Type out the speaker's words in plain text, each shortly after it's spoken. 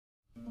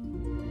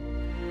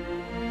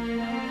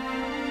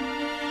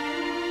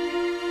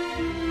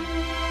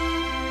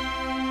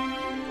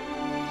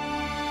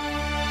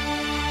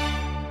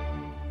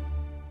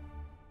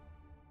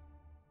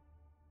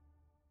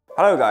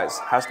Hello guys,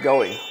 how's it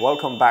going?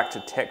 Welcome back to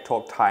Tech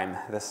Talk Time.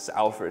 This is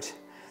Alfred.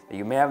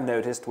 You may have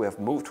noticed we have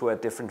moved to a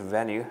different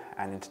venue,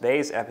 and in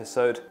today's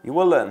episode you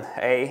will learn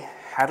A.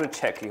 how to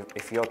check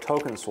if your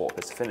token swap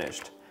is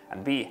finished,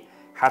 and B.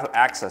 how to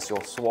access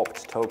your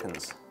swapped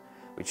tokens.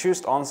 We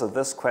choose to answer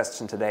this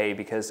question today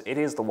because it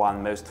is the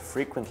one most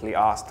frequently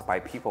asked by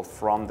people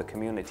from the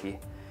community.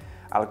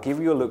 I'll give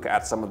you a look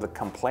at some of the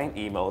complaint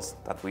emails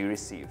that we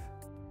receive.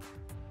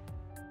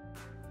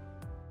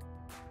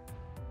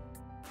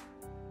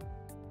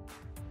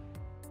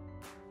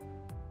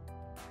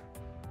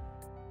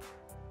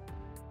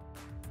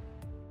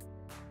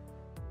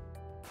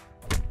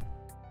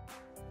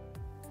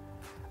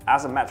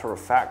 As a matter of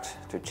fact,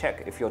 to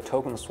check if your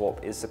token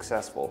swap is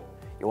successful,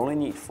 you only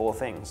need 4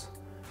 things.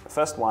 The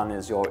first one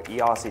is your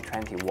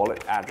ERC20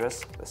 wallet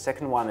address, the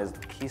second one is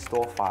the key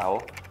store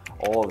file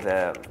or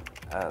the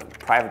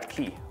private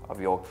key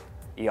of your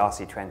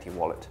ERC20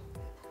 wallet.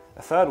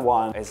 The third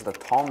one is the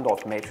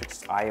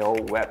tom.matrix.io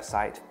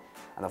website,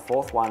 and the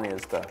fourth one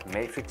is the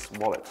Matrix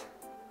wallet.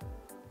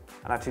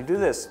 And now to do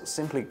this,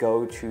 simply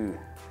go to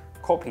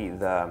copy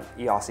the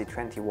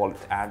ERC20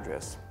 wallet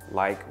address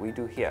like we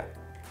do here,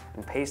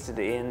 and paste it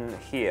in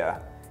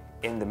here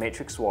in the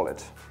Matrix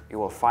wallet. You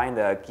will find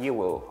a gear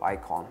wheel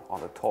icon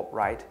on the top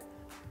right.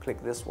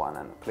 Click this one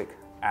and click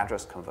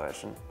address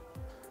conversion.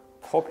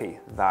 Copy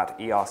that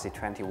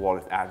ERC20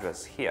 wallet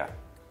address here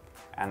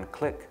and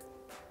click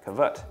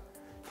convert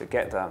to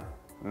get the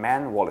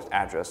man wallet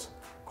address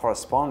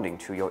corresponding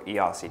to your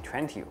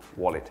ERC20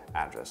 wallet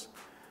address.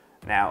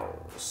 Now,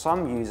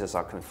 some users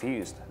are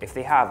confused. If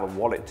they have a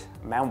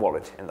man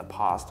wallet in the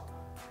past,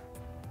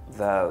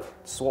 the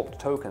swapped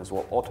tokens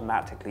will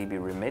automatically be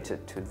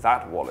remitted to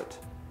that wallet.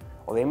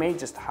 Or they may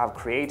just have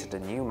created a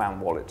new man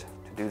wallet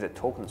to do the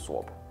token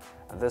swap.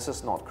 And this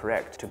is not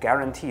correct. To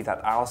guarantee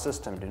that our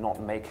system do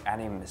not make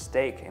any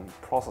mistake in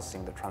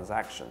processing the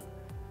transaction,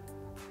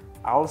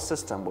 our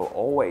system will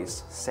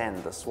always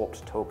send the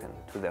swapped token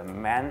to the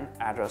man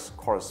address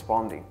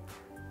corresponding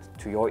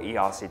to your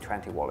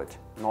ERC20 wallet,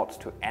 not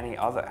to any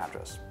other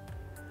address.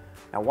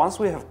 Now, once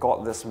we have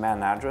got this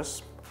man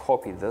address,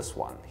 copy this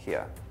one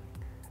here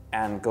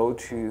and go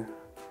to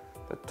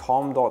the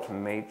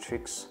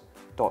tom.matrix.io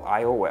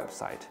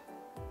website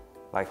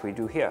like we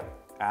do here,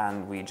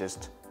 and we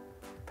just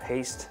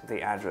paste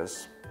the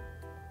address,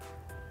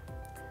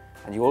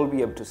 and you will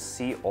be able to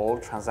see all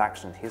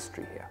transaction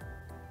history here.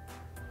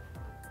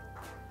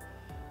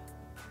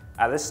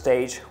 At this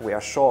stage, we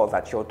are sure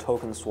that your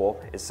token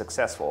swap is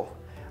successful,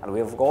 and we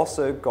have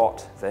also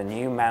got the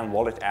new man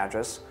wallet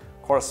address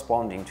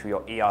corresponding to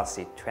your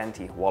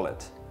ERC20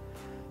 wallet.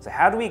 So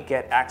how do we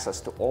get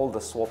access to all the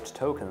swapped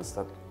tokens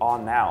that are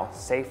now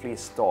safely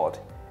stored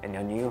in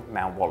your new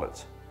man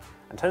wallet?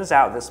 And turns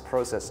out this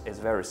process is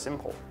very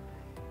simple.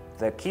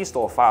 The key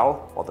store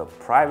file, or the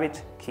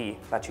private key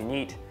that you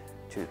need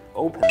to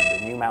open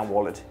the new man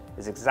wallet,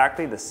 is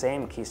exactly the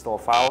same key store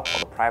file or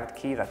the private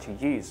key that you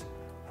use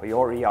for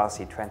your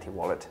ERC20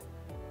 wallet.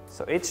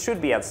 So it should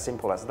be as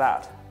simple as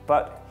that,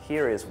 but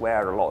here is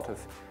where a lot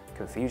of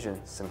confusion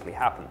simply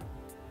happen.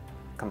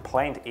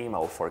 Complaint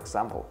email, for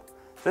example.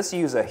 This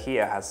user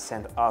here has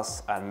sent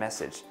us a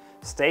message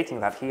stating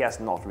that he has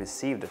not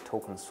received a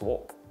token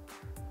swap.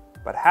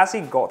 But has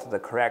he got the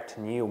correct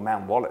new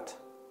man wallet?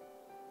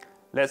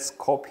 Let's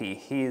copy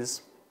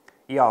his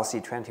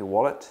ERC20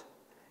 wallet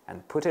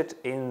and put it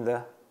in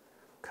the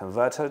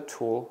converter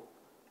tool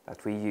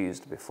that we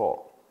used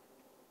before.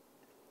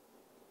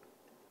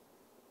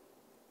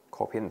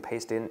 Copy and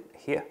paste in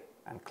here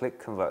and click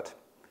convert.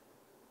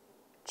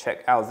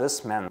 Check out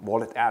this man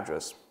wallet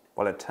address.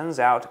 Well, it turns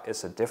out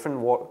it's a different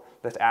wallet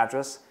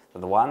address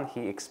than the one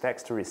he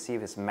expects to receive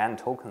his man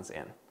tokens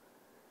in.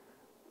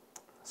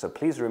 So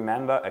please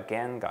remember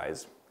again,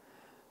 guys,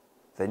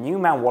 the new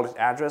man wallet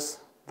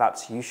address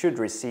that you should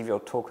receive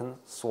your token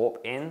swap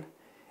in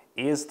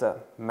is the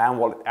man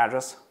wallet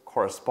address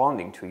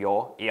corresponding to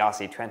your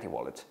ERC20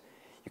 wallet.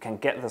 You can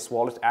get this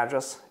wallet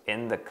address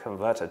in the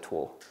converter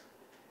tool,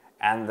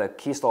 and the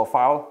key store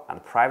file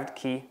and private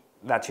key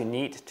that you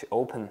need to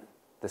open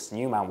this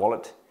new man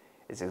wallet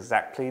is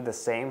exactly the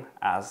same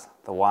as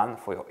the one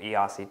for your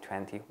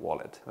ERC20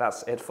 wallet.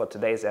 That's it for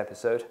today's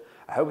episode.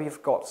 I hope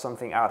you've got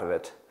something out of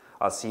it.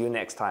 I'll see you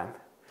next time.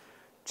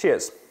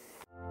 Cheers!